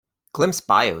Glimpse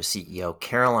Bio CEO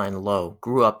Caroline Lowe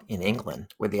grew up in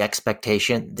England with the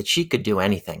expectation that she could do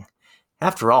anything.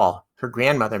 After all, her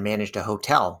grandmother managed a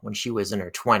hotel when she was in her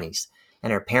 20s,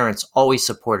 and her parents always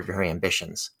supported her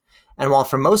ambitions. And while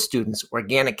for most students,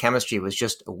 organic chemistry was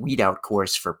just a weed-out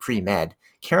course for pre-med,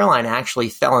 Caroline actually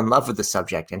fell in love with the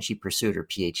subject and she pursued her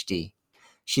PhD.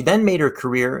 She then made her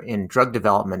career in drug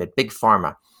development at Big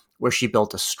Pharma, where she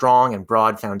built a strong and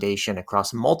broad foundation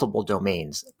across multiple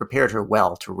domains that prepared her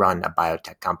well to run a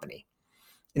biotech company.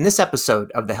 In this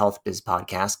episode of the Health Biz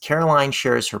Podcast, Caroline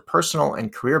shares her personal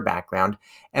and career background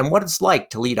and what it's like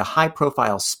to lead a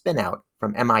high-profile spin-out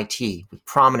from MIT with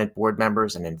prominent board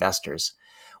members and investors.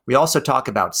 We also talk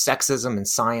about sexism in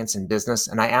science and business,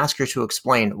 and I ask her to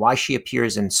explain why she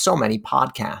appears in so many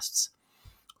podcasts.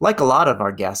 Like a lot of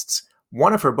our guests,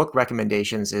 one of her book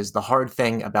recommendations is The Hard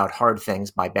Thing About Hard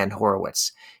Things by Ben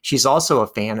Horowitz. She's also a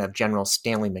fan of General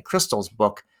Stanley McChrystal's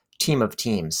book, Team of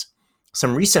Teams.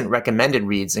 Some recent recommended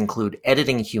reads include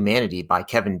Editing Humanity by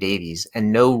Kevin Davies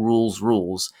and No Rules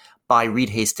Rules by Reed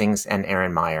Hastings and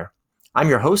Aaron Meyer. I'm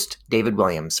your host, David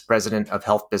Williams, president of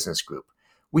Health Business Group.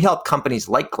 We help companies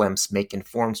like Glimpse make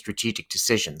informed strategic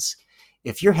decisions.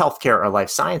 If your healthcare or life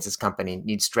sciences company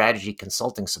needs strategy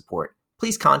consulting support,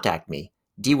 please contact me,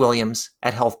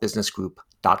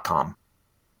 dwilliams@healthbusinessgroup.com.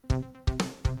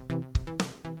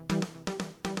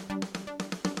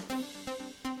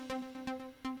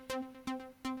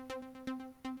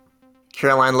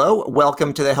 Caroline Lowe,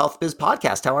 welcome to the Health Biz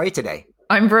Podcast. How are you today?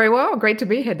 I'm very well. Great to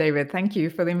be here, David. Thank you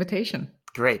for the invitation.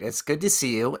 Great. It's good to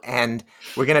see you. And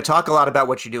we're going to talk a lot about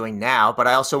what you're doing now, but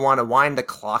I also want to wind the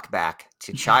clock back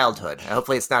to childhood.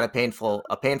 Hopefully it's not a painful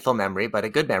memory, but a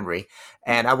good memory.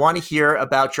 And I want to hear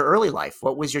about your early life.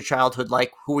 What was your childhood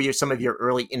like? Who were some of your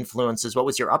early influences? What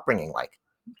was your upbringing like?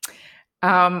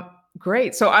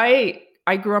 Great. So I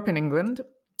grew up in England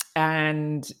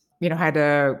and, had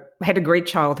a great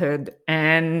childhood.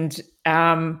 And,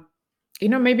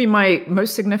 maybe my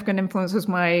most significant influence was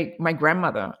my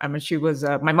grandmother. I mean, she was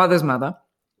my mother's mother.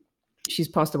 She's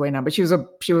passed away now, but she was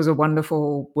a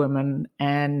wonderful woman.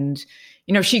 And,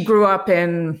 she grew up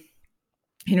in,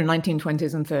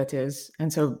 1920s and 30s.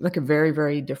 And so like a very,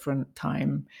 very different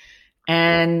time.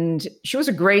 And she was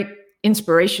a great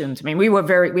inspiration to me. We were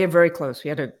very close. We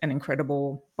had an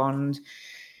incredible bond.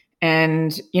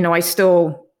 And,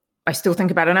 I still think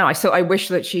about it now. I wish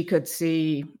that she could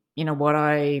see, what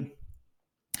I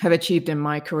have achieved in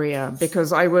my career,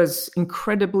 because I was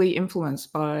incredibly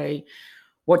influenced by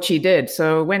what she did.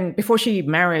 So before she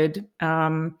married,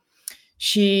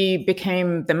 she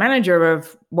became the manager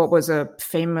of what was a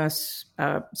famous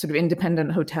sort of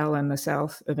independent hotel in the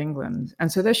south of England.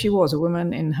 And so there she was, a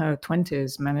woman in her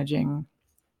 20s managing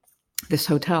this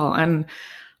hotel. And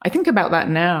I think about that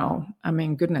now. I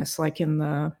mean, goodness, like in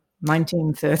the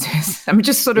 1930s. I mean,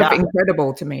 just sort of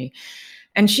incredible to me.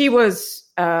 And she was,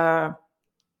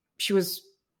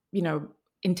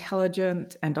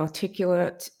 intelligent and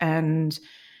articulate, and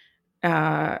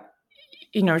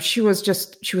she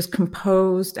was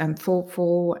composed and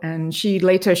thoughtful. And she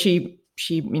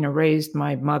raised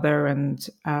my mother, and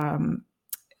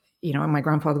my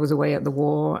grandfather was away at the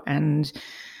war, and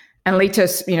later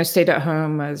stayed at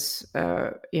home as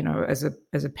a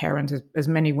parent, as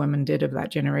many women did of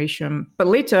that generation. But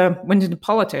later went into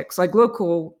politics, like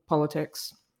local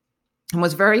politics, and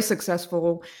was very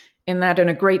successful in that, and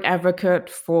a great advocate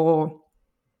for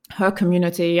her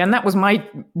community. And that was my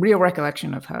real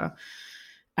recollection of her.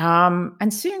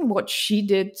 And seeing what she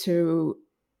did to,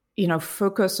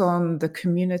 focus on the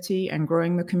community and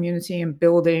growing the community and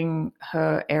building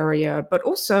her area, but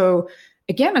also,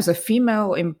 again, as a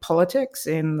female in politics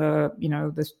in the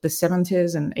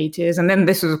 70s and 80s. And then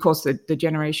this was, of course, the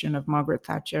generation of Margaret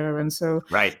Thatcher. And so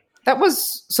that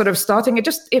was sort of starting.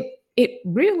 It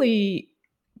really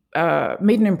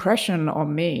made an impression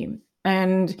on me.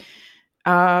 And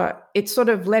it sort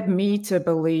of led me to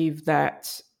believe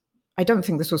that, I don't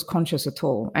think this was conscious at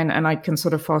all. And I can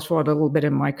sort of fast forward a little bit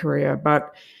in my career,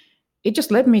 but it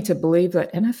just led me to believe that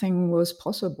anything was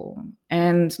possible.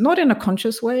 And not in a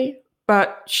conscious way,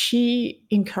 but she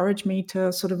encouraged me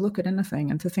to sort of look at anything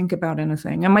and to think about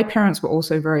anything. And my parents were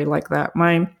also very like that.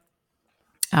 My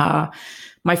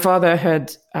father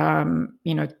had,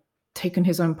 taken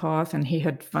his own path, and he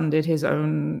had funded his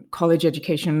own college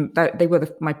education.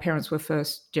 My parents were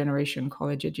first generation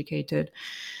college educated,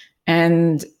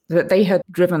 and that they had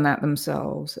driven that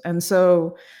themselves. And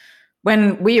so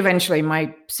when we eventually,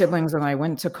 my siblings and I,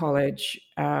 went to college,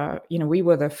 we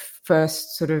were the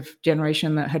first sort of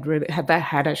generation that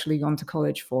had actually gone to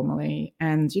college formally.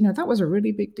 And, that was a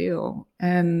really big deal.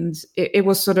 And it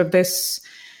was sort of this,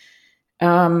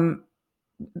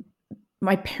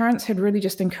 my parents had really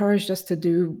just encouraged us to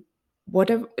do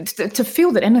whatever, to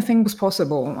feel that anything was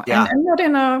possible, Yeah. and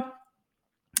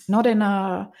not in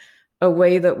a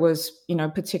way that was,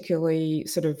 particularly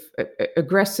sort of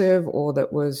aggressive or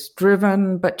that was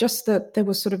driven, but just that there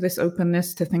was sort of this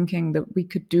openness to thinking that we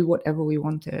could do whatever we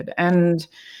wanted. And,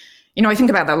 I think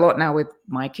about that a lot now with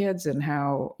my kids and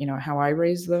how I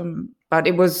raised them. But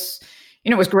it was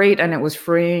great, and it was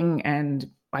freeing, and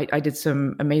I did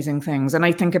some amazing things. And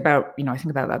I think about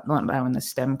that not now in the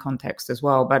STEM context as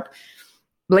well, but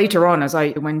later on, as I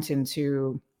went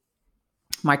into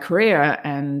my career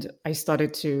and I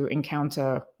started to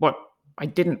encounter what I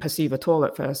didn't perceive at all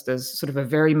at first as sort of a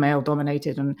very male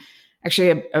dominated and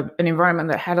actually an environment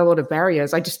that had a lot of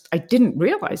barriers. I didn't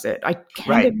realize it. I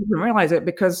didn't realize it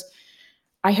because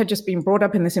I had just been brought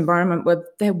up in this environment where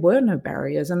there were no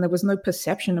barriers and there was no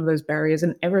perception of those barriers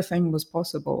and everything was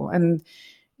possible. And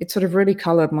it sort of really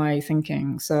colored my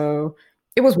thinking. So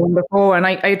it was wonderful. And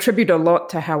I attribute a lot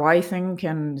to how I think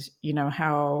and,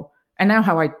 how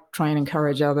I try and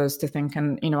encourage others to think,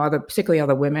 and, particularly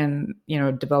other women,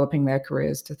 developing their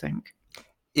careers to think.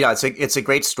 Yeah, it's a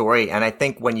great story. And I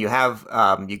think when you have,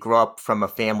 you grow up from a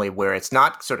family where it's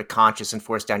not sort of conscious and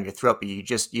forced down your throat, but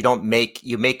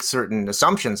you make certain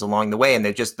assumptions along the way, and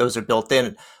those are built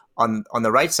in on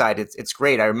the right side. It's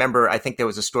great. I think there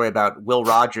was a story about Will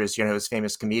Rogers, his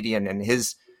famous comedian, and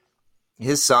his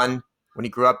son, when he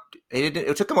grew up,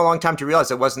 it took him a long time to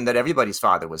realize it wasn't that everybody's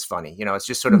father was funny. It's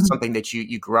just sort of something that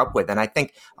you grew up with. And I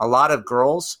think a lot of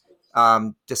girls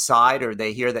decide, or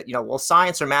they hear that, well,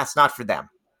 science or math's not for them,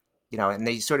 and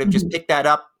they sort of just pick that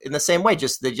up in the same way.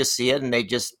 They just see it and it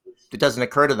doesn't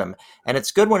occur to them. And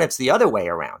it's good when it's the other way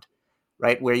around,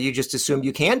 right? Where you just assume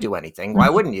you can do anything. Why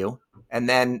wouldn't you? And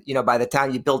then, by the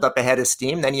time you build up a head of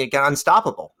steam, then you get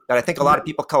unstoppable. But I think a lot of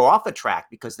people go off the track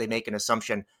because they make an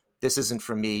assumption, this isn't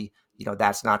for me,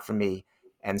 that's not for me.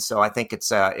 And so I think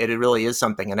it really is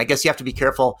something. And I guess you have to be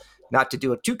careful not to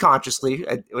do it too consciously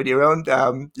with your own,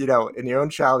 in your own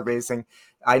child raising.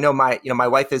 I know my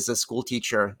wife is a school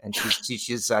teacher, and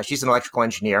she's an electrical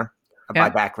engineer by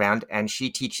background, and she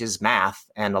teaches math.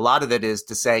 And a lot of it is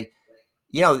to say,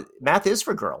 math is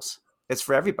for girls. It's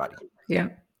for everybody. Yeah,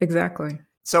 exactly.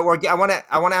 So I want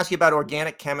to ask you about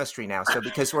organic chemistry now. So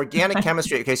because organic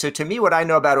chemistry, okay, so to me, what I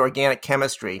know about organic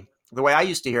chemistry, the way I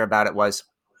used to hear about it was,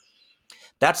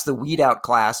 that's the weed out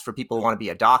class for people who want to be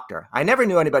a doctor. I never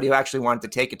knew anybody who actually wanted to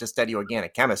take it to study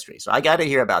organic chemistry. So I got to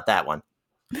hear about that one.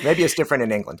 Maybe it's different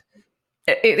in England.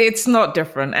 It's not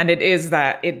different. And it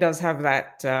does have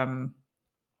that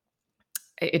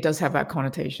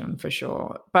connotation for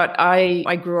sure. But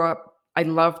I grew up, I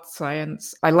loved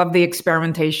science. I loved the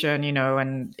experimentation,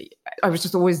 and I was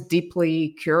just always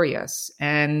deeply curious.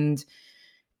 And,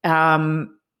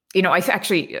 I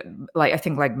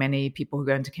think like many people who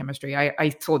go into chemistry, I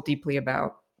thought deeply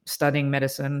about studying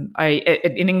medicine.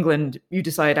 In England, you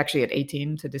decide actually at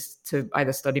 18 to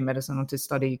either study medicine or to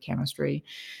study chemistry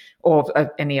or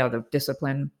any other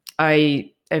discipline.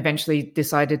 I eventually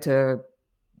decided to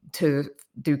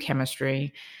do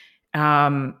chemistry.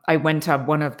 I went to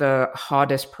one of the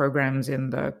hardest programs in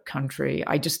the country.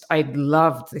 I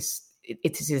loved this.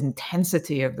 It's this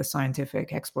intensity of the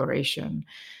scientific exploration.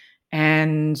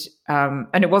 And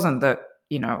it wasn't that,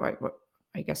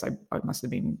 I guess I must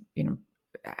have been,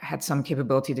 had some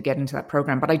capability to get into that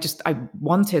program, but I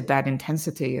wanted that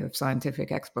intensity of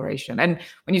scientific exploration. And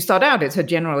when you start out, it's a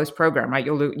generalist program, right?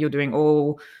 You're doing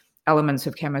all elements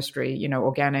of chemistry,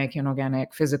 organic,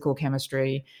 inorganic, physical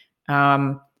chemistry.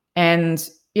 And,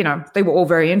 they were all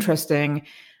very interesting.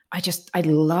 I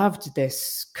loved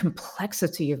this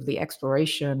complexity of the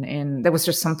exploration, and there was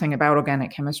just something about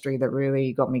organic chemistry that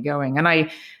really got me going. And I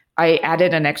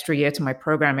added an extra year to my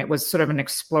program. It was sort of an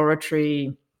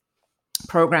exploratory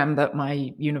program that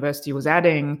my university was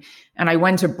adding. And I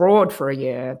went abroad for a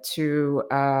year to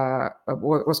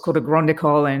what was called a Grande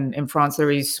École in France. There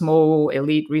are these small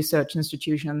elite research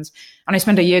institutions. And I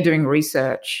spent a year doing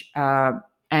research.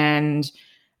 And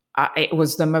it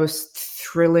was the most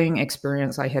thrilling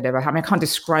experience I had ever had. I can't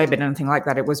describe it, anything like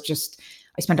that. It was just,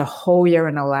 I spent a whole year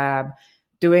in a lab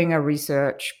doing a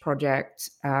research project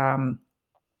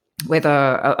with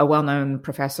a well-known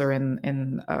professor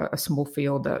in a small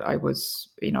field that I was,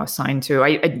 assigned to.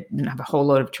 I didn't have a whole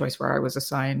lot of choice where I was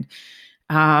assigned.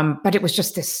 But it was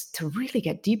just this, to really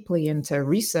get deeply into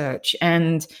research.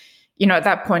 And, at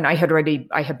that point I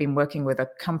had been working with a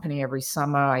company every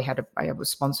summer. I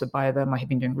was sponsored by them. I had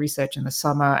been doing research in the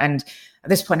summer. And at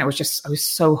this point I was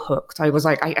so hooked. I was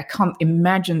like, I can't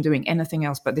imagine doing anything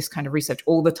else but this kind of research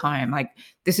all the time. Like,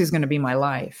 this is going to be my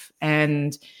life.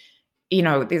 And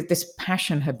this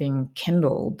passion had been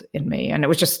kindled in me. And it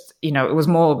was just, it was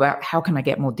more about how can I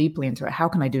get more deeply into it? How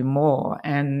can I do more?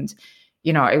 And,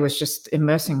 it was just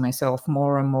immersing myself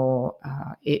more and more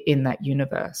in that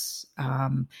universe. I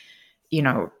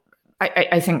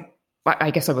think,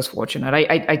 I guess I was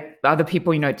fortunate. Other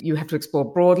people, you have to explore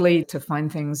broadly to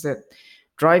find things that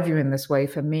drive you in this way.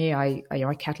 For me, I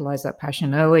catalyzed that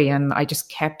passion early, and I just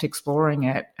kept exploring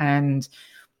it. And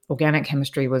organic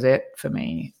chemistry was it for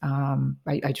me.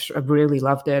 I really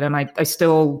loved it, and I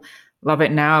still love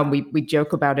it now. And we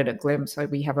joke about it at Glimpse.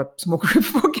 We have a small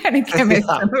group of organic chemists,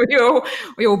 and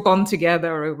we all bond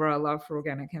together over our love for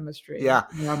organic chemistry. Yeah.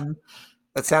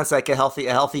 That sounds like a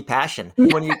healthy passion.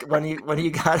 When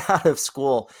you got out of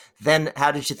school, then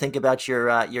how did you think about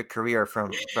your career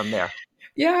from there?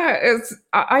 Yeah,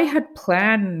 I had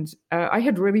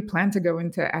really planned to go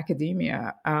into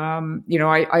academia.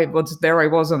 I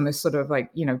was on this sort of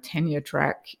tenure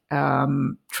track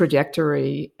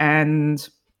trajectory, and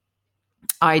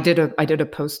I did a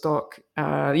postdoc.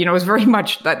 It was very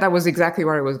much that was exactly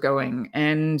where I was going,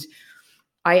 and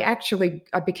I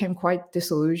became quite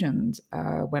disillusioned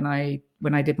when I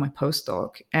did my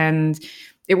postdoc, and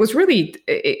it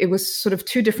was sort of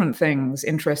two different things.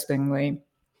 Interestingly,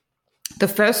 the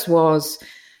first was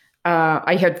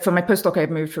for my postdoc, I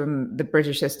had moved from the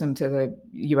British system to the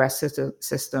US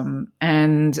system,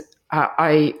 and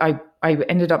I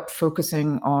ended up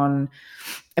focusing on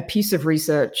a piece of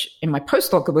research in my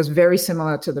postdoc that was very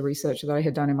similar to the research that I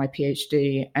had done in my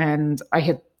PhD, and I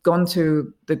had gone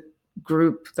to the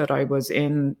group that I was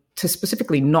in to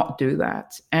specifically not do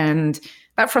that. And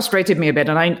that frustrated me a bit.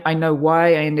 And I know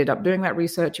why I ended up doing that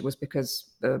research. It was because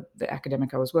the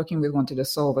academic I was working with wanted to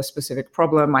solve a specific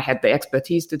problem. I had the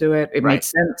expertise to do it. It made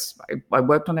sense. I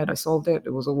worked on it. I solved it.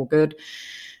 It was all good.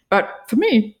 But for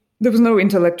me, there was no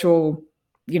intellectual,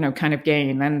 kind of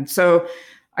gain. And so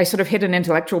I sort of hit an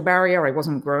intellectual barrier. I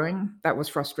wasn't growing. That was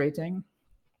frustrating.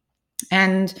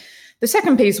 And the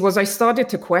second piece was I started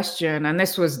to question, and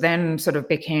this was then sort of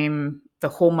became the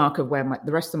hallmark of where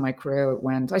the rest of my career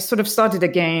went. I started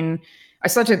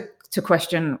to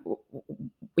question,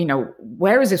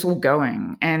 where is this all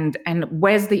going? And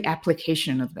where's the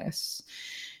application of this?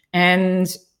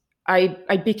 And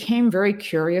I became very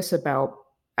curious about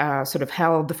sort of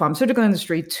how the pharmaceutical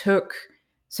industry took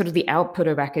sort of the output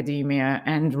of academia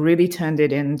and really turned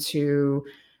it into,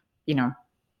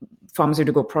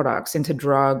 pharmaceutical products, into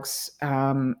drugs,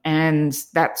 and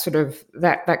that sort of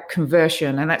that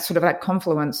conversion and that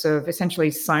confluence of essentially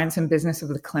science and business of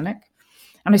the clinic.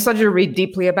 And I started to read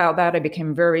deeply about that. I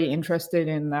became very interested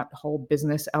in that whole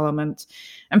business element,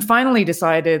 and finally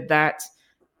decided that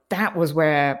was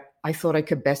where I thought I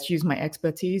could best use my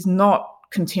expertise, not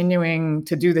continuing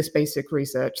to do this basic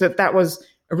research. That was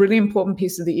a really important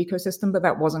piece of the ecosystem, but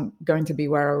that wasn't going to be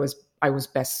where I was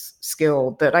best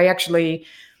skilled. That I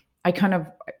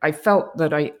felt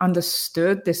that I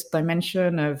understood this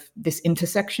dimension of this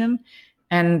intersection,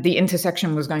 and the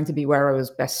intersection was going to be where I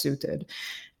was best suited.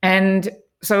 And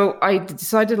so I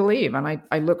decided to leave, and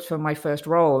I looked for my first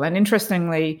role. And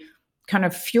interestingly, kind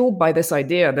of fueled by this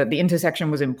idea that the intersection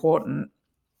was important,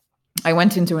 I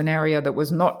went into an area that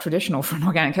was not traditional for an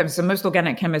organic chemist. So most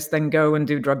organic chemists then go and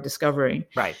do drug discovery.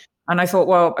 Right. And I thought,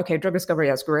 well, okay, drug discovery,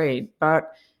 that's great.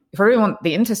 But if I really want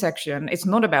the intersection, it's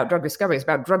not about drug discovery, it's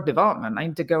about drug development. I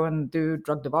need to go and do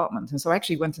drug development. And so I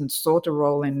actually went and sought a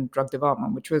role in drug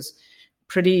development, which was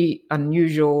pretty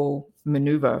unusual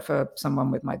maneuver for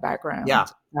someone with my background. Yeah.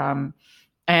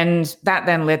 And that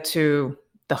then led to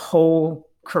the whole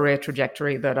career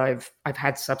trajectory that I've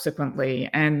had subsequently.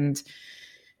 And,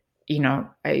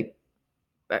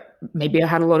 maybe I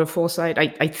had a lot of foresight.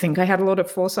 I think I had a lot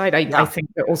of foresight. I think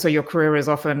that also your career is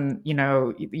often,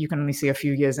 you can only see a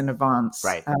few years in advance.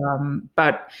 Right.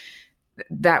 But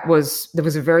there was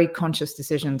a very conscious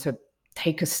decision to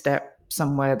take a step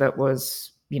somewhere that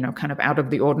was, kind of out of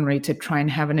the ordinary, to try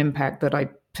and have an impact that I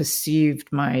perceived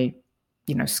my,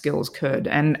 skills could.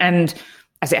 And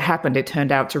as it happened, it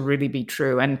turned out to really be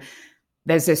true. And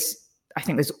I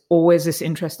think there's always this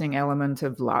interesting element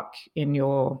of luck in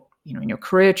your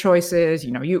career choices.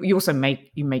 You also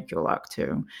make your luck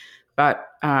too. But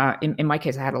in my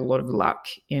case, I had a lot of luck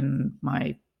in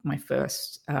my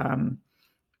first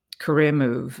career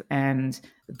move, and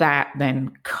that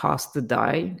then cast the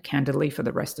die candidly for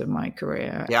the rest of my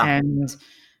career. Yeah. And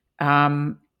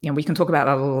we can talk about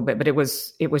that a little bit, but it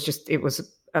was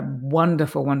a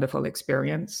wonderful, wonderful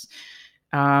experience.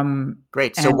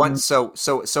 Great. So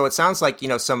so it sounds like,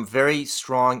 some very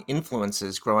strong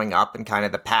influences growing up, and kind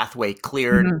of the pathway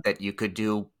cleared that you could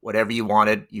do whatever you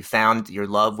wanted. You found your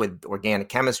love with organic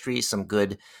chemistry, some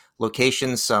good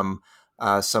locations, some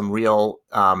some real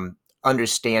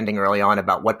understanding early on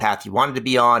about what path you wanted to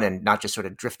be on, and not just sort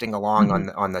of drifting along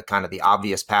on the kind of the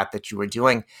obvious path that you were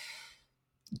doing.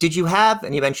 Did you have,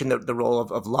 and you mentioned the role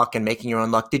of luck and making your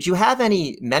own luck, did you have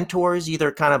any mentors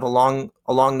either kind of along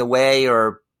the way,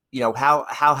 or,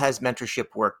 how has mentorship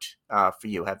worked for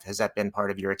you? Has that been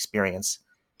part of your experience?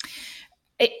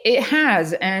 It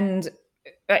has. And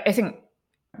I think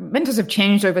mentors have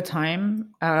changed over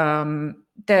time.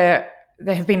 There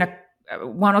have been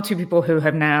one or two people who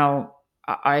have now,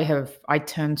 I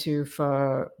turn to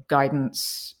for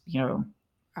guidance,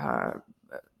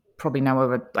 probably now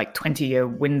over like 20-year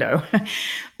window.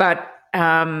 But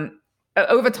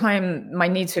over time, my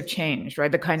needs have changed,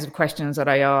 right? The kinds of questions that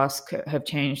I ask have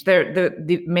changed.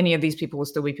 Many of these people will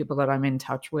still be people that I'm in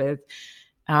touch with.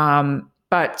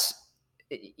 But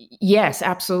yes,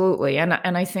 absolutely. And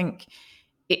I think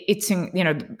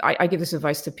I give this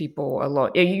advice to people a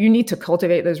lot. You need to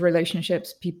cultivate those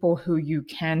relationships, people who you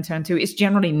can turn to. It's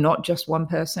generally not just one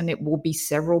person. It will be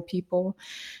several people.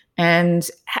 And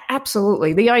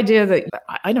absolutely, the idea that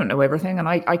I don't know everything, and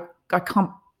I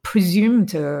can't presume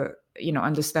to,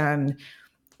 understand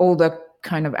all the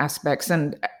kind of aspects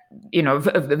and, of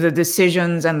the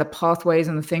decisions and the pathways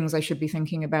and the things I should be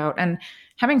thinking about. And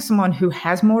having someone who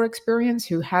has more experience,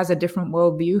 who has a different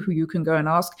worldview, who you can go and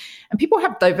ask. And people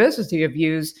have diversity of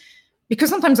views, because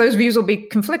sometimes those views will be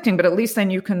conflicting, but at least then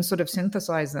you can sort of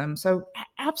synthesize them. So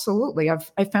absolutely,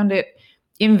 I found it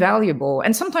invaluable.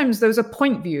 And sometimes those are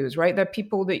point views, right? They're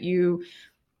people that you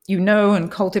know and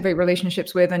cultivate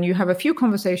relationships with, and you have a few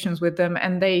conversations with them,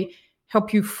 and they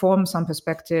help you form some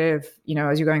perspective,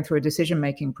 as you're going through a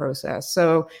decision-making process.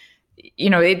 So,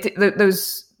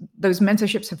 those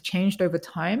mentorships have changed over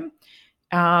time,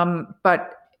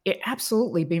 but it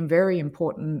absolutely been very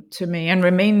important to me and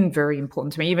remain very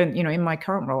important to me, even, in my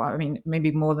current role. I mean,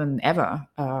 maybe more than ever,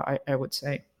 I would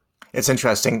say. It's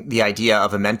interesting. The idea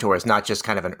of a mentor is not just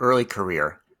kind of an early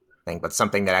career thing, but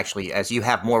something that actually, as you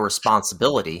have more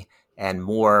responsibility and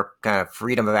more kind of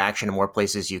freedom of action and more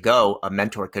places you go, a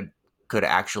mentor could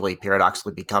actually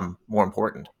paradoxically become more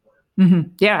important. Mm-hmm.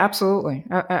 Yeah, absolutely.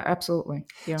 Absolutely.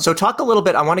 Yeah. So talk a little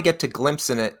bit, I want to get to Glimpse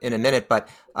in a minute, but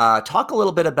talk a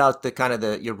little bit about the kind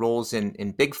of your roles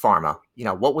in big pharma.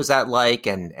 What was that like,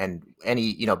 and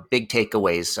any, big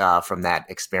takeaways from that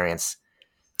experience?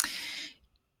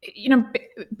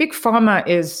 Big pharma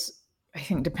is, I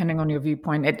think, depending on your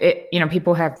viewpoint,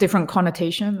 people have different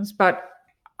connotations, but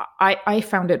I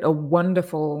found it a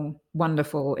wonderful,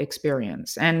 wonderful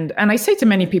experience. And I say to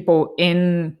many people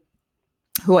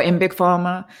who are in big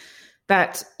pharma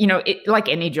that, like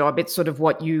any job, it's sort of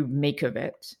what you make of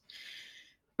it.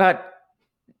 But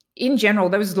in general,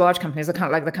 those large companies, kind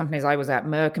of like the companies I was at,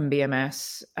 Merck and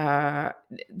BMS,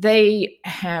 they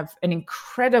have an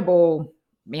incredible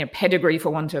pedigree,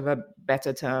 for want of a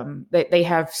better term. They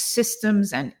have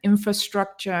systems and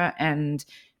infrastructure and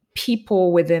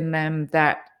people within them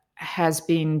that has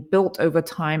been built over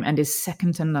time and is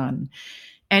second to none.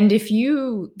 And if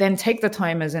you then take the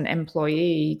time as an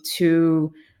employee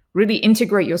to really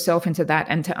integrate yourself into that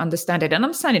and to understand it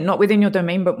not within your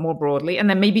domain, but more broadly, and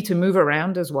then maybe to move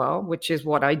around as well, which is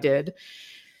what I did,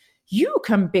 you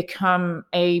can become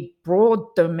a broad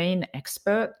domain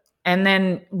expert and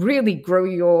then really grow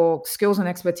your skills and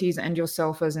expertise and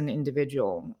yourself as an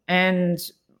individual. And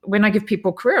when I give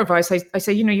people career advice, I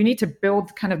say, you need to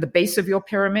build kind of the base of your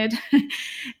pyramid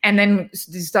and then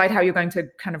decide how you're going to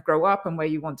kind of grow up and where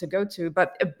you want to go to.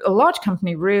 But a large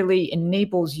company really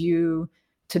enables you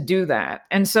to do that.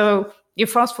 And so you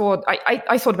fast forward,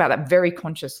 I thought about that very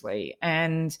consciously.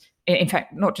 And in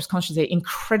fact, not just consciously,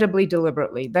 incredibly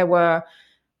deliberately.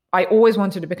 I always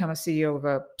wanted to become a CEO of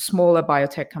a smaller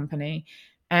biotech company.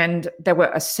 And there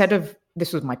were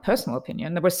this was my personal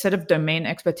opinion, there were a set of domain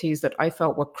expertise that I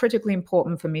felt were critically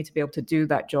important for me to be able to do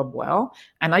that job well.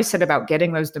 And I set about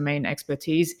getting those domain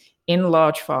expertise in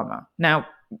large pharma. Now,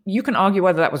 you can argue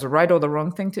whether that was the right or the wrong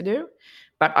thing to do,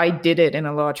 but I did it in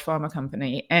a large pharma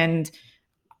company. And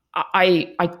I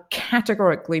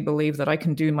categorically believe that I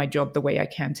can do my job the way I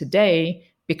can today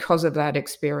because of that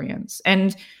experience.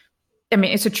 And I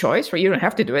mean, it's a choice, right? You don't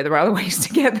have to do it. There are other ways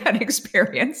to get that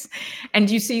experience. And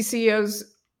you see CEOs,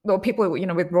 well, people,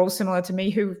 with roles similar to me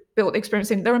who've built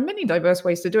experience in, there are many diverse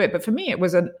ways to do it. But for me, it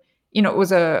was a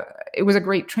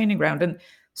great training ground. And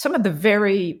some of the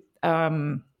very,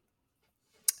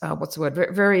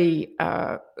 very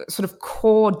sort of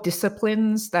core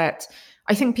disciplines that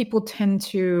I think people tend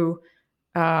to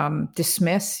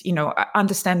dismiss,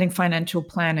 understanding financial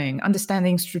planning,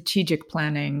 understanding strategic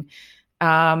planning,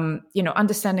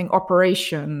 understanding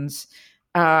operations,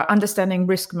 understanding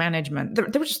risk management.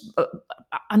 There was just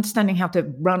understanding how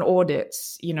to run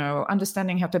audits,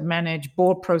 understanding how to manage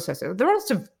board processes. There are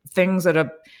lots of things that a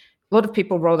lot of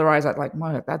people roll their eyes at, like,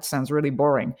 wow, that sounds really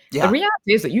boring. Yeah. The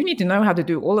reality is that you need to know how to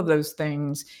do all of those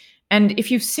things. And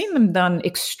if you've seen them done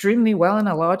extremely well in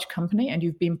a large company and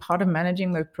you've been part of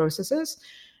managing those processes,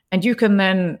 and you can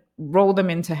then roll them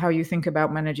into how you think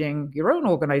about managing your own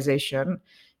organization,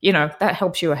 that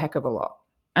helps you a heck of a lot.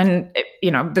 And,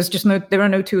 there are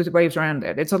no two ways around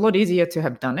it. It's a lot easier to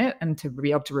have done it and to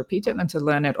be able to repeat it than to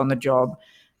learn it on the job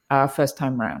first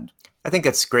time round. I think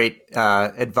that's great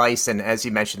advice. And as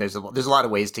you mentioned, there's a lot of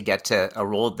ways to get to a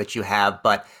role that you have.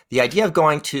 But the idea of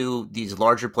going to these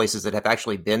larger places that have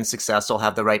actually been successful,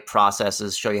 have the right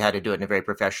processes, show you how to do it in a very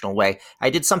professional way.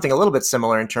 I did something a little bit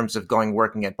similar in terms of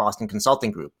working at Boston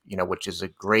Consulting Group, which is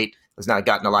has now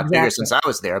gotten a lot bigger since I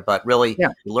was there. But really,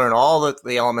 you learn all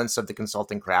the elements of the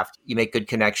consulting craft. You make good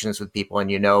connections with people and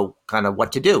you know kind of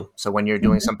what to do. So when you're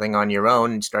doing something on your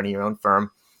own and starting your own firm,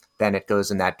 then it goes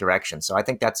in that direction. So I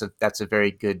think that's a very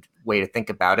good way to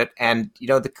think about it. And,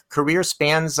 the career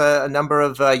spans a number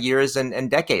of years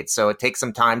and decades. So it takes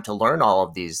some time to learn all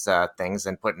of these things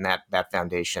and putting that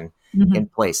foundation in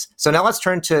place. So now let's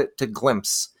turn to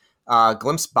Glimpse,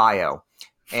 Glimpse Bio.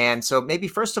 And so maybe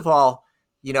first of all,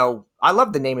 I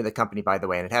love the name of the company, by the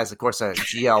way, and it has, of course, a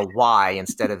GLY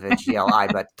instead of a GLI,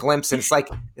 but Glimpse, and it's like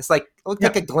it looks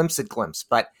like a glimpse at Glimpse,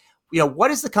 but what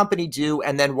does the company do?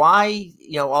 And then why,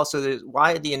 also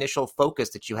why the initial focus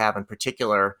that you have in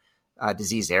particular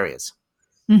disease areas?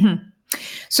 Mm-hmm.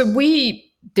 So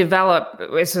we develop,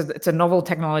 it's a novel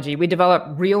technology. We develop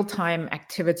real-time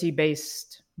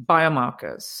activity-based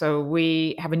biomarkers. So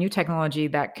we have a new technology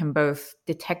that can both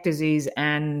detect disease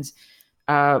and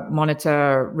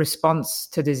monitor response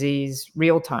to disease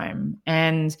real time.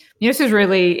 And this is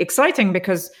really exciting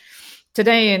because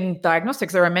today in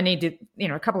diagnostics, there are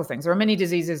a couple of things. There are many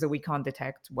diseases that we can't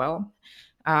detect well.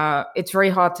 It's very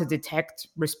hard to detect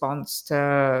response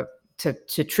to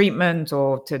treatment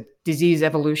or to disease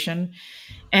evolution.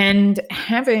 And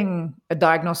having a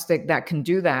diagnostic that can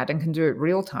do that and can do it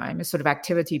real time is sort of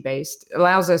activity based,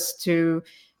 allows us to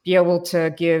be able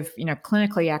to give,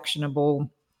 clinically actionable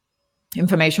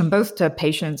information both to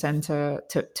patients and to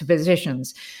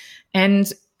physicians.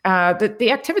 And the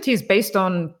activity is based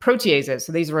on proteases.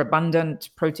 So these are abundant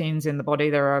proteins in the body.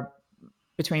 There are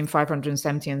between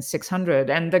 570 and 600.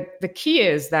 And the key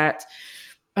is that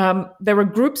there are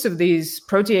groups of these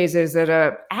proteases that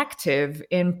are active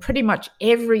in pretty much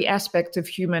every aspect of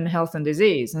human health and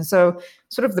disease. And so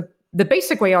sort of the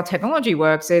basic way our technology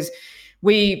works is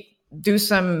we do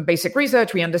some basic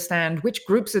research. We understand which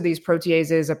groups of these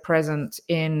proteases are present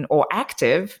in or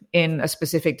active in a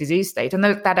specific disease state. And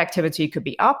that activity could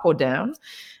be up or down.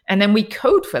 And then we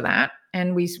code for that.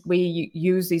 And we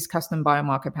use these custom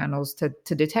biomarker panels to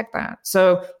detect that.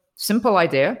 So simple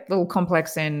idea, a little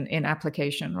complex in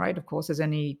application, right? Of course, as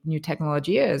any new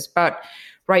technology is. But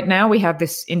right now we have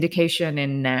this indication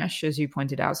in NASH, as you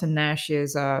pointed out. So NASH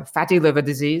is a fatty liver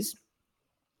disease.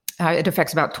 It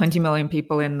affects about 20 million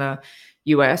people in the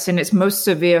US. In its most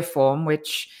severe form,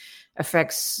 which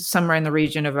affects somewhere in the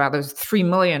region of about 3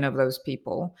 million of those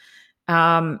people,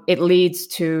 it leads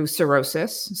to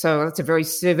cirrhosis. So it's a very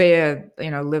severe,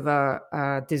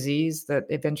 liver disease that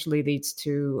eventually leads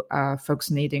to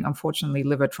folks needing, unfortunately,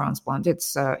 liver transplant.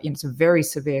 It's a very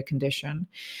severe condition.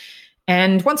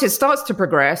 And once it starts to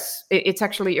progress, it's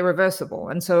actually irreversible.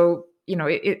 And so,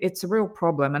 it's a real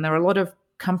problem. And there are a lot of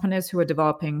companies who are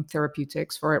developing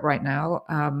therapeutics for it right now,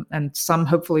 and some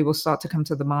hopefully will start to come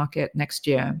to the market next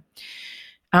year.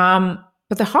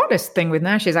 But the hardest thing with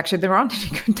NASH is actually there aren't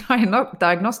any good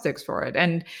diagnostics for it.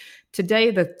 And today,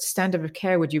 the standard of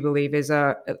care, would you believe, is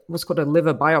what's called a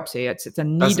liver biopsy. It's a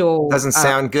needle. Doesn't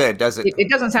sound good, does it? It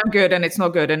doesn't sound good, and it's not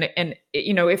good. And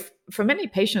if for many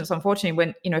patients, unfortunately,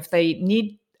 when if they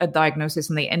need a diagnosis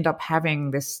and they end up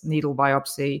having this needle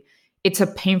biopsy, it's a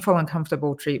painful,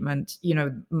 uncomfortable treatment.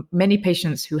 Many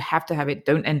patients who have to have it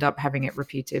don't end up having it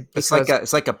repeated. It's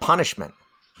like a punishment.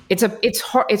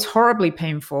 It's horribly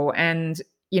painful, and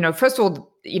first of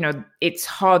all, it's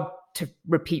hard to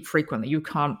repeat frequently. You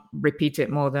can't repeat it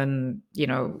more than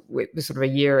with sort of a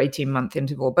year, 18-month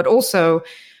interval. But also,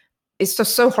 it's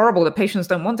just so horrible that patients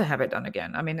don't want to have it done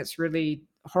again. I mean, it's really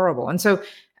horrible. And so,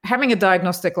 having a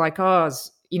diagnostic like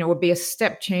ours, would be a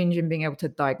step change in being able to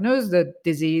diagnose the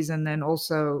disease, and then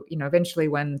also, eventually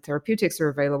when therapeutics are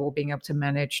available, being able to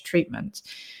manage treatment.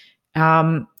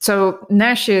 So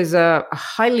NASH is a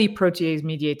highly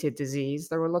protease-mediated disease.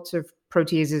 There are lots of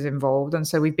proteases involved, and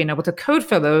so we've been able to code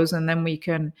for those, and then we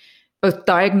can both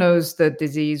diagnose the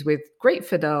disease with great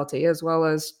fidelity as well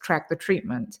as track the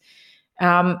treatment.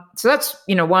 So that's,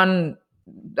 one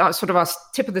sort of our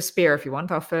tip of the spear, if you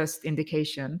want, our first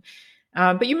indication.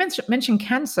 But you mentioned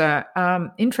cancer.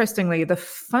 Interestingly, the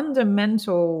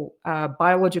fundamental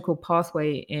biological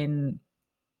pathway in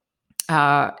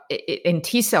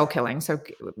T cell killing. So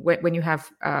when you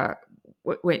have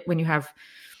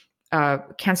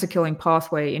cancer killing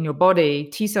pathway in your body,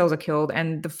 T cells are killed,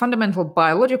 and the fundamental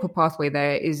biological pathway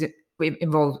there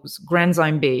involves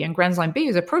granzyme B, and granzyme B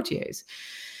is a protease.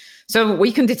 So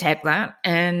we can detect that,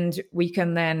 and we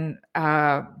can then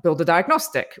build a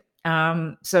diagnostic.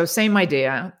 So same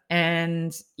idea.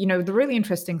 And, the really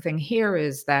interesting thing here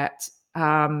is that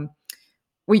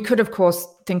we could, of course,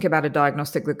 think about a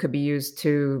diagnostic that could be used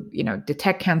to,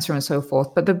 detect cancer and so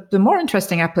forth. But the more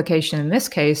interesting application in this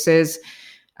case is,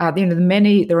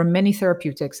 there are many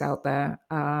therapeutics out there,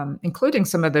 including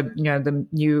some of the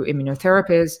new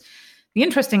immunotherapies. The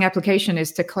interesting application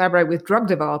is to collaborate with drug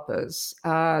developers.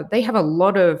 They have a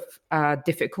lot of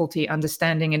difficulty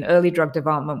understanding in early drug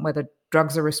development whether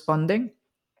drugs are responding.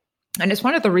 And it's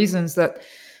one of the reasons that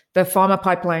the pharma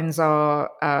pipelines are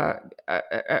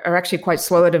actually quite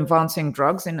slow at advancing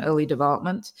drugs in early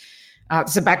development.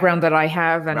 It's a background that I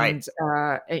have, and right.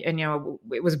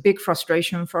 It was a big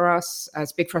frustration for us.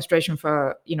 It's a big frustration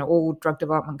for all drug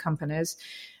development companies,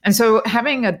 and so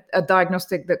having a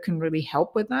diagnostic that can really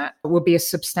help with that would be a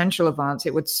substantial advance.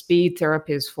 It would speed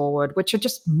therapies forward, which are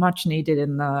just much needed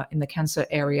in the cancer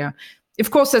area.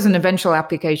 Of course, there's an eventual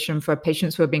application for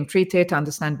patients who are being treated to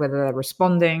understand whether they're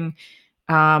responding.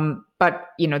 But,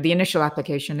 the initial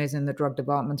application is in the drug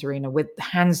development arena with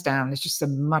hands down. There's just a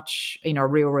much,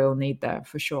 real need there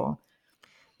for sure.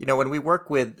 When we work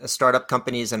with startup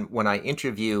companies and when I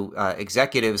interview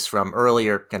executives from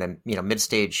earlier kind of,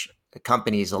 mid-stage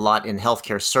companies, a lot in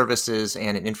healthcare services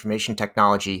and in information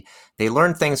technology, they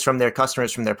learn things from their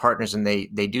customers, from their partners, and they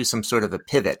do some sort of a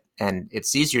pivot. And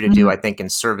it's easier to do, I think, in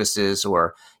services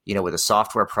or, with a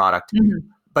software product. Mm-hmm.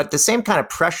 But the same kind of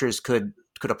pressures could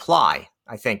apply,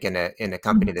 I think, in a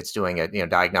company that's doing a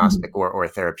diagnostic or a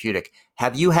therapeutic.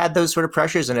 Have you had those sort of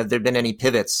pressures, and have there been any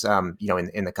pivots in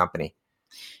the company?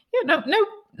 Yeah,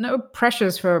 no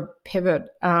pressures for pivot.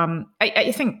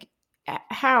 I think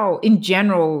how in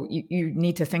general you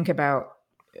need to think about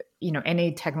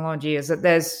any technology is that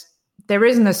there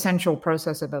is an essential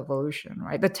process of evolution,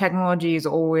 right? The technology is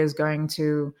always going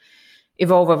to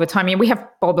evolve over time. I mean, we have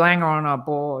Bob Langer on our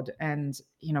board, and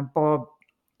Bob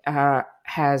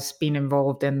has been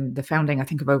involved in the founding, I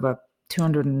think, of over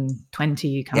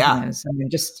 220 companies. Yeah. I mean,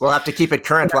 we'll have to keep it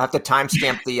current. We'll have to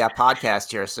timestamp the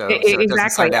podcast here, so it doesn't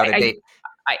sound out of date.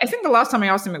 I think the last time I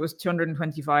asked him, it was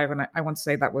 225, and I want to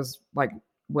say that was like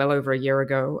well over a year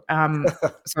ago.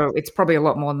 So it's probably a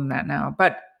lot more than that now.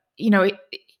 But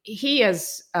he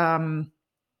has.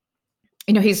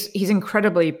 He's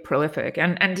incredibly prolific,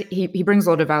 and he brings a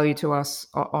lot of value to us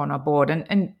on our board.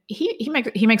 And he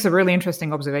makes a really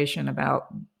interesting observation about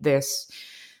this,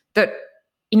 that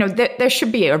there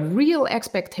should be a real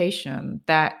expectation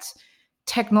that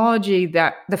technology,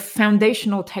 that the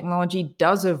foundational technology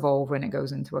does evolve when it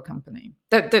goes into a company.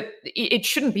 That it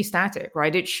shouldn't be static,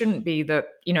 right? It shouldn't be that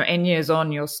N years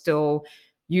on you're still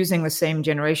using the same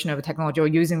generation of a technology or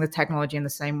using the technology in the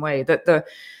same way. That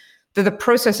the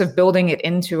process of building it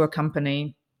into a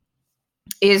company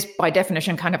is by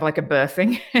definition kind of like a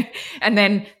birthing, and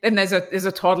then there's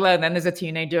a toddler, and then there's a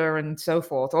teenager, and so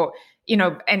forth, or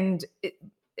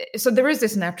so there is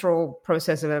this natural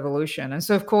process of evolution, and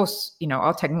so of course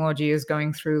our technology is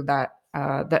going through that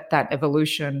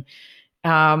evolution,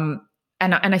 and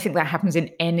I think that happens in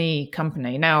any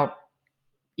company. Now,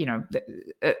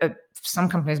 some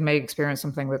companies may experience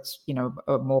something that's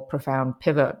a more profound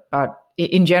pivot, but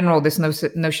in general, this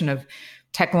notion of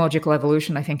technological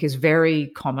evolution, I think, is very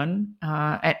common,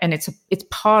 and it's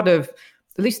part of,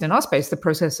 at least in our space, the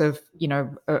process of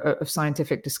of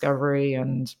scientific discovery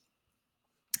and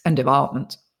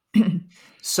development.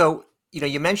 So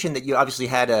you mentioned that you obviously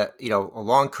had a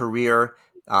long career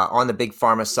on the big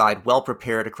pharma side, well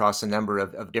prepared across a number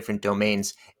of different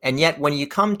domains, and yet when you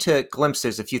come to Glimpse,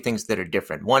 there's a few things that are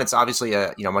different. One, it's obviously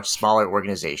a much smaller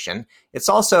organization. It's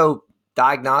also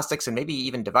diagnostics and maybe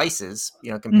even devices,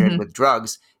 compared with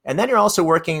drugs. And then you're also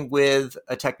working with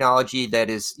a technology that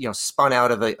is, spun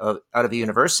out of a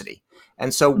university.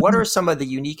 And so what are some of the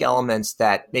unique elements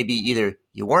that maybe either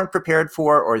you weren't prepared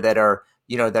for, or that are,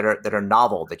 that are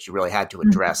novel that you really had to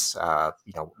address,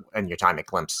 in your time at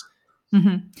Glimpse?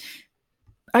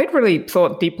 I'd really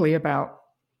thought deeply about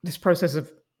this process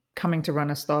of coming to run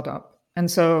a startup.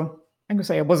 And so I'm going to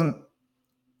say I wasn't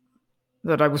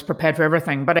that I was prepared for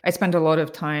everything. But I spent a lot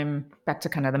of time back to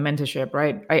kind of the mentorship,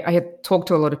 right? I had talked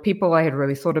to a lot of people. I had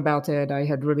really thought about it. I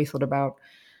had really thought about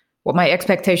what my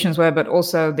expectations were, but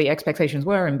also the expectations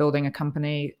were in building a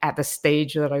company at the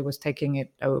stage that I was taking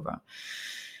it over.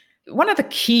 One of the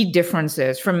key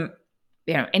differences from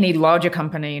any larger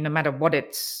company, no matter what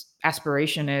its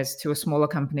aspiration is, to a smaller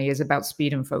company is about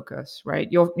speed and focus, right?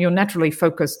 You're naturally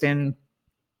focused in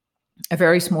a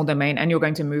very small domain, and you're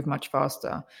going to move much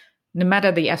faster. No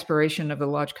matter the aspiration of the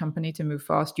large company to move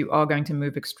fast, you are going to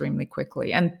move extremely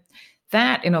quickly. And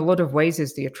that, in a lot of ways,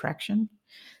 is the attraction.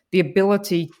 The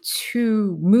ability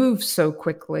to move so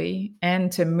quickly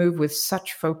and to move with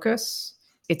such focus.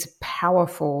 It's a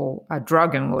powerful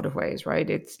drug in a lot of ways, right?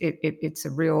 It's a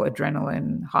real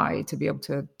adrenaline high to be able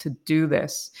to do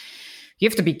this. You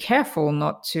have to be careful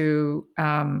not to,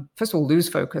 first of all, lose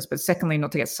focus, but secondly,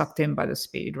 not to get sucked in by the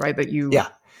speed, right? That you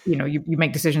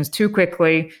make decisions too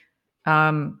quickly.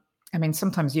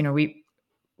 Sometimes, we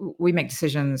make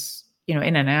decisions,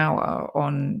 in an hour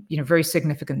on, very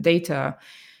significant data.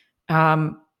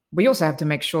 We also have to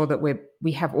make sure that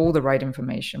we have all the right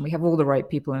information. We have all the right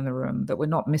people in the room, that we're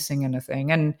not missing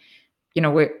anything. And,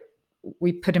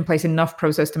 we put in place enough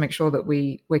process to make sure that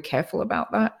we're careful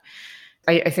about that.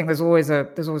 I think there's always a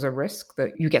risk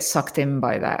that you get sucked in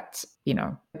by that,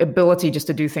 ability just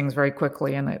to do things very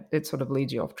quickly, and it sort of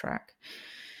leads you off track.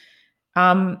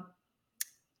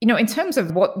 In terms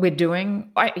of what we're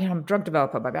doing, I'm a drug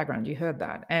developer by background. You heard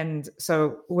that, and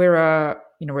so we're a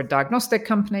diagnostic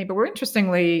company, but we're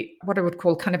interestingly what I would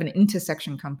call kind of an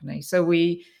intersection company. So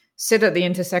we sit at the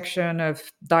intersection of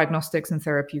diagnostics and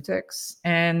therapeutics,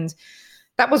 and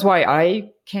that was why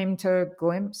I came to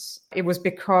Glimpse. It was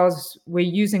because we're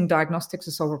using diagnostics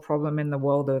to solve a problem in the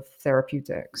world of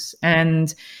therapeutics.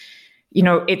 And,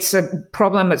 it's a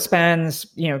problem that spans,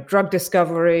 drug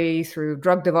discovery through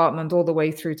drug development, all the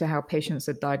way through to how patients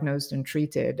are diagnosed and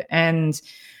treated. And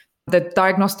the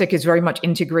diagnostic is very much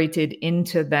integrated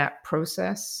into that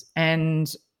process.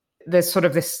 And there's sort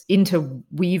of this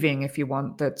interweaving, if you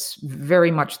want, that's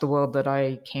very much the world that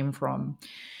I came from.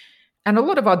 And a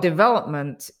lot of our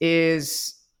development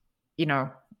is,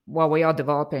 while we are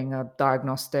developing a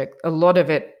diagnostic, a lot of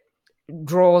it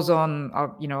draws on,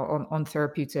 on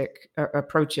therapeutic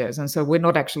approaches. And so we're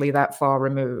not actually that far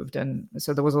removed. And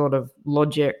so there was a lot of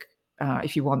logic,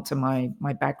 if you want, to my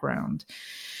background.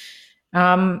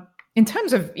 In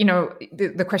terms of,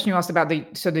 the question you asked about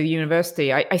the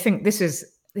university, I think this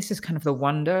is kind of the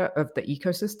wonder of the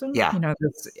ecosystem. Yeah.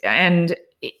 And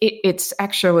it's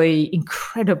actually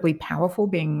incredibly powerful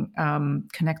being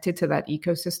connected to that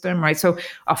ecosystem, right? So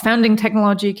our founding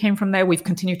technology came from there. We've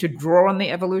continued to draw on the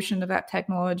evolution of that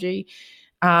technology.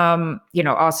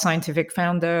 Our scientific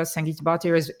founder, Sangeeta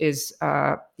Bhatia, is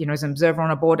an observer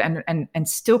on a board and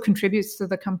still contributes to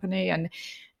the company. And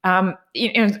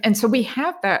so we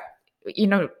have that,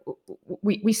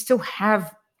 we still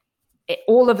have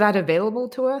all of that available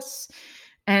to us.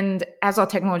 And as our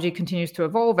technology continues to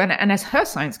evolve, and as her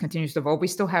science continues to evolve, we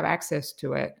still have access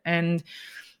to it. And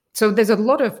so there's a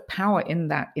lot of power in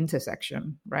that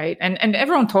intersection, right? And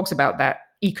everyone talks about that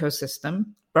ecosystem,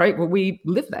 right? Well, we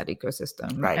live that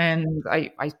ecosystem. Right. And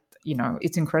I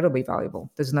it's incredibly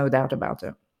valuable. There's no doubt about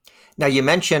it. Now, you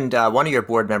mentioned one of your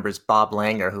board members, Bob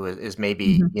Langer, who is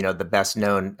maybe, the best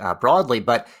known broadly,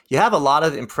 but you have a lot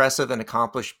of impressive and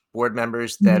accomplished board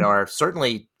members that are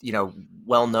certainly,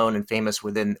 well known and famous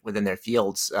within their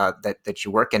fields that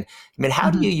you work in. I mean,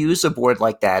 how do you use a board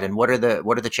like that, and what are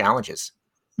the challenges?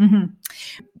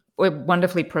 We're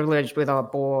wonderfully privileged with our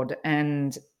board,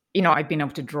 and I've been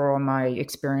able to draw on my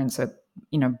experience at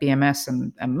BMS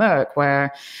and Merck,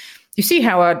 where you see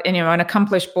how an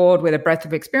accomplished board with a breadth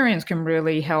of experience can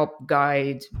really help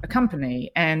guide a company.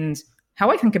 And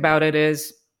how I think about it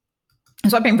is,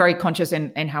 so I've been very conscious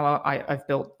in how I've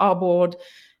built our board.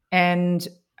 And,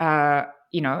 I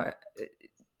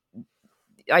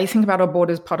think about our board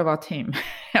as part of our team.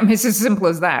 I mean, it's as simple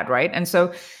as that, right? And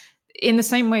so in the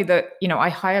same way that, I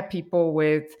hire people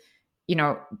with,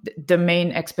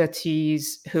 domain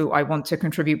expertise who I want to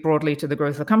contribute broadly to the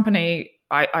growth of the company,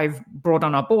 I've brought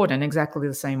on our board in exactly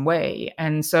the same way.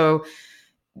 And so,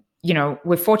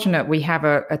 we're fortunate we have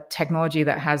a technology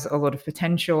that has a lot of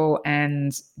potential,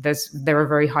 and there are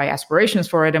very high aspirations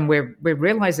for it. And we're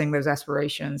realizing those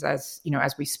aspirations as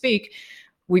we speak.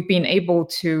 We've been able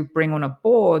to bring on a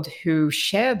board who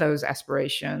share those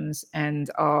aspirations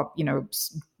and are,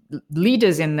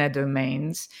 leaders in their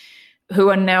domains, who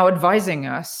are now advising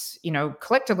us,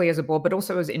 collectively as a board, but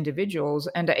also as individuals,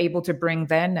 and are able to bring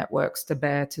their networks to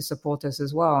bear to support us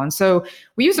as well. And so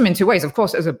we use them in two ways, of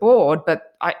course, as a board,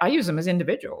 but I use them as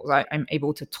individuals. I'm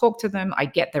able to talk to them. I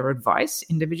get their advice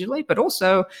individually, but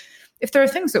also if there are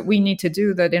things that we need to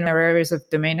do that in our areas of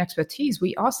domain expertise,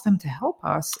 we ask them to help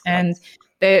us, and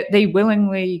they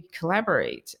willingly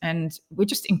collaborate. And we're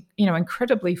just,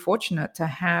 incredibly fortunate to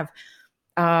have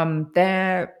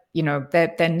their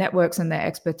networks and their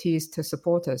expertise to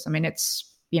support us. I mean,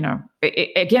 it's,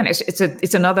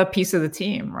 it's another piece of the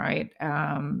team, right?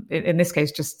 In this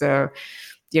case, just a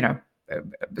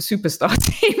superstar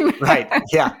team. Right.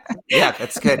 Yeah. Yeah,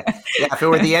 that's good. Yeah, if it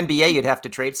were the NBA, you'd have to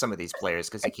trade some of these players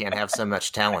because you can't have so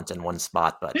much talent in one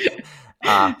spot. But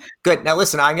good. Now,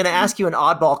 listen, I'm going to ask you an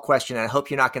oddball question, and I hope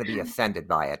you're not going to be offended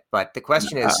by it. But the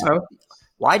question is,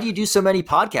 why do you do so many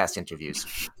podcast interviews?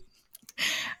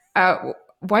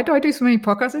 Why do I do so many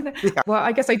podcasts? Yeah. Well,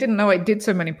 I guess I didn't know I did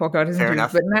so many podcasts. Fair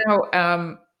enough. But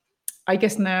now, I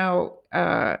guess now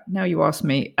you ask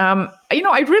me.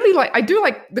 I do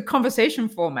like the conversation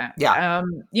format. Yeah.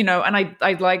 And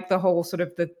I like the whole sort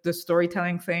of the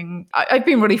storytelling thing. I've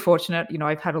been really fortunate.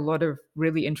 I've had a lot of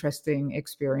really interesting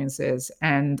experiences,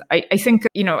 and I think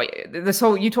this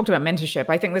whole, you talked about mentorship.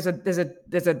 I think there's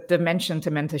a dimension to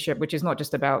mentorship, which is not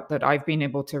just about that I've been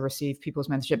able to receive people's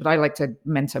mentorship, but I like to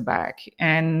mentor back.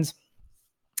 And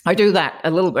I do that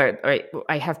a little bit.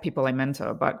 I have people I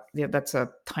mentor, but that's a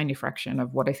tiny fraction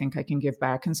of what I think I can give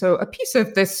back. And so a piece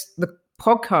of the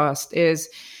podcast is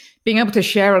being able to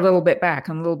share a little bit back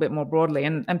and a little bit more broadly.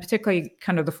 And particularly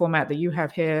kind of the format that you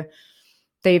have here,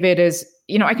 David, is,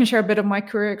 I can share a bit of my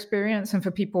career experience. And for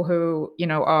people who,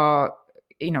 are,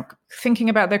 thinking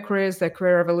about their careers, their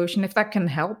career evolution, if that can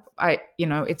help,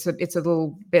 it's a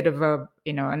little bit of a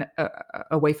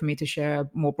way for me to share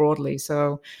more broadly.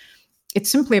 So it's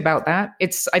simply about that.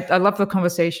 I love the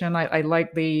conversation. I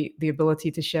like the ability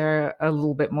to share a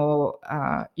little bit more,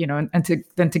 and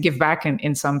to give back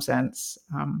in some sense.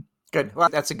 Good. Well,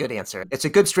 that's a good answer. It's a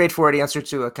good, straightforward answer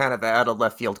to a kind of out of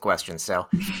left field question. So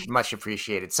much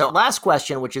appreciated. So last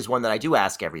question, which is one that I do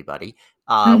ask everybody,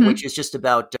 which is just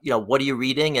about, what are you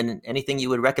reading and anything you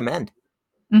would recommend?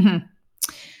 Mm-hmm.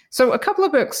 So a couple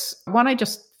of books. One I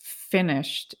just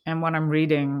finished and one I'm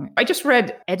reading. I just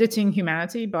read Editing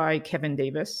Humanity by Kevin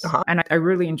Davis, and I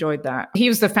really enjoyed that. He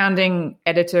was the founding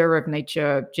editor of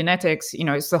Nature Genetics.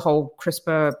 It's the whole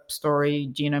CRISPR story,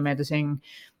 genome editing.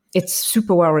 It's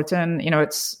super well written.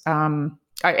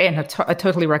 I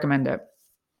totally recommend it.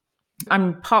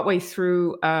 I'm partway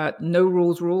through No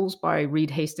Rules by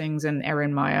Reed Hastings and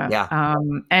Erin Meyer. Yeah.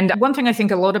 And one thing I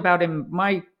think a lot about in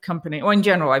my company, or in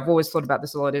general, I've always thought about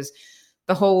this a lot, is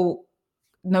the whole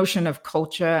notion of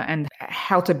culture and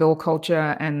how to build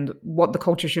culture and what the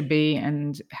culture should be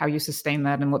and how you sustain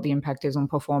that and what the impact is on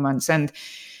performance. And,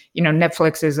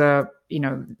 Netflix is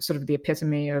sort of the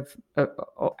epitome of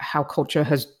how culture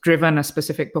has driven a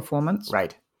specific performance.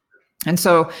 Right. And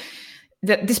so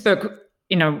this book,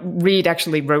 Reed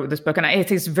actually wrote this book, and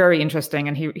it is very interesting.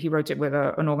 And he wrote it with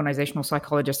an organizational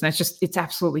psychologist, and it's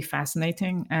absolutely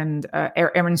fascinating. And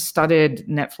Erin studied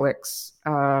Netflix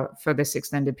for this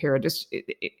extended period.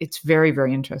 It's very,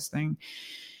 very interesting.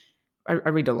 I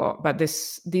read a lot, but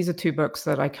these are two books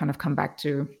that I kind of come back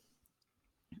to.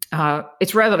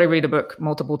 It's rare that I read a book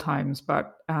multiple times,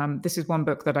 but this is one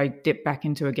book that I dip back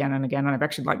into again and again, and I've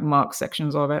actually marked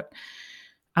sections of it.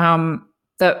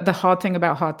 The Hard Thing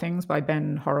About Hard Things by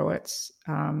Ben Horowitz.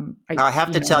 I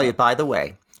have to tell you, by the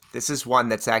way, this is one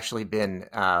that's actually been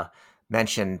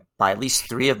mentioned by at least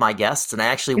 3 of my guests, and I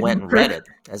actually went and read it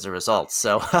as a result.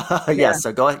 So yeah,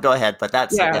 so go ahead. But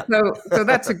that's so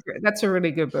that's a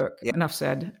really good book. Yeah. Enough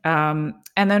said. And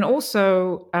then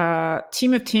also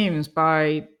Team of Teams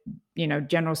by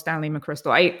General Stanley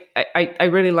McChrystal. I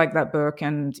really like that book,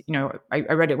 and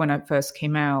I read it when it first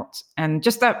came out, and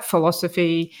just that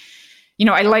philosophy.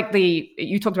 I like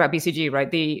you talked about BCG, right?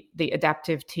 The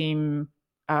adaptive team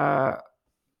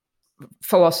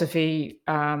philosophy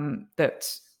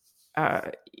that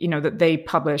they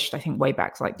published, I think, way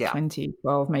back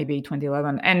 2012, maybe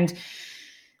 2011. And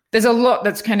there's a lot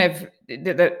that's kind of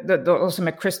that also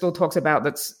McChrystal talks about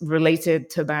that's related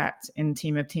to that in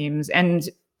Team of Teams. And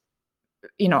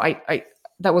I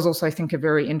that was also, I think, a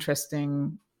very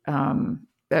interesting book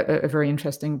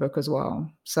as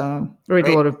well. So I read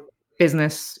a lot of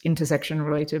business intersection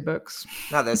related books.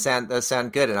 No, those sound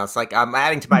good. And I was like, I'm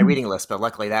adding to my reading list, but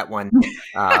luckily that one,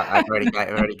 I've already got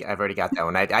that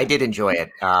one. I did enjoy it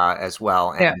as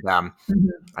well. And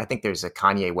I think there's a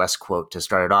Kanye West quote to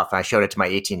start it off. I showed it to my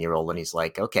 18-year-old, and he's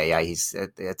like, okay, yeah,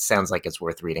 it sounds like it's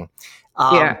worth reading.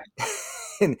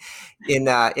 in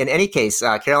any case,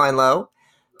 Caroline Lowe,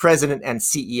 President and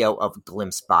CEO of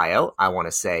Glimpse Bio, I want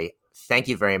to say thank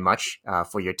you very much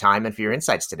for your time and for your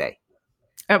insights today.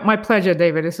 My pleasure,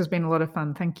 David. This has been a lot of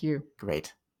fun. Thank you.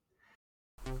 Great.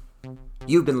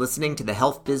 You've been listening to the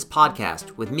Health Biz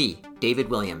Podcast with me, David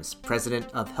Williams, President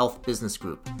of Health Business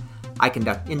Group. I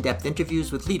conduct in-depth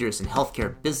interviews with leaders in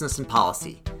healthcare business and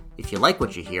policy. If you like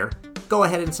what you hear, go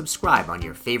ahead and subscribe on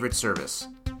your favorite service.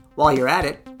 While you're at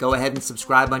it, go ahead and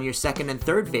subscribe on your second and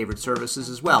third favorite services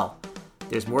as well.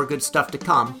 There's more good stuff to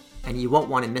come, and you won't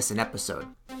want to miss an episode.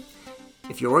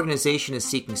 If your organization is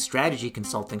seeking strategy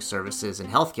consulting services in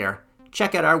healthcare,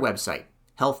 check out our website,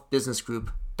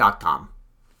 healthbusinessgroup.com.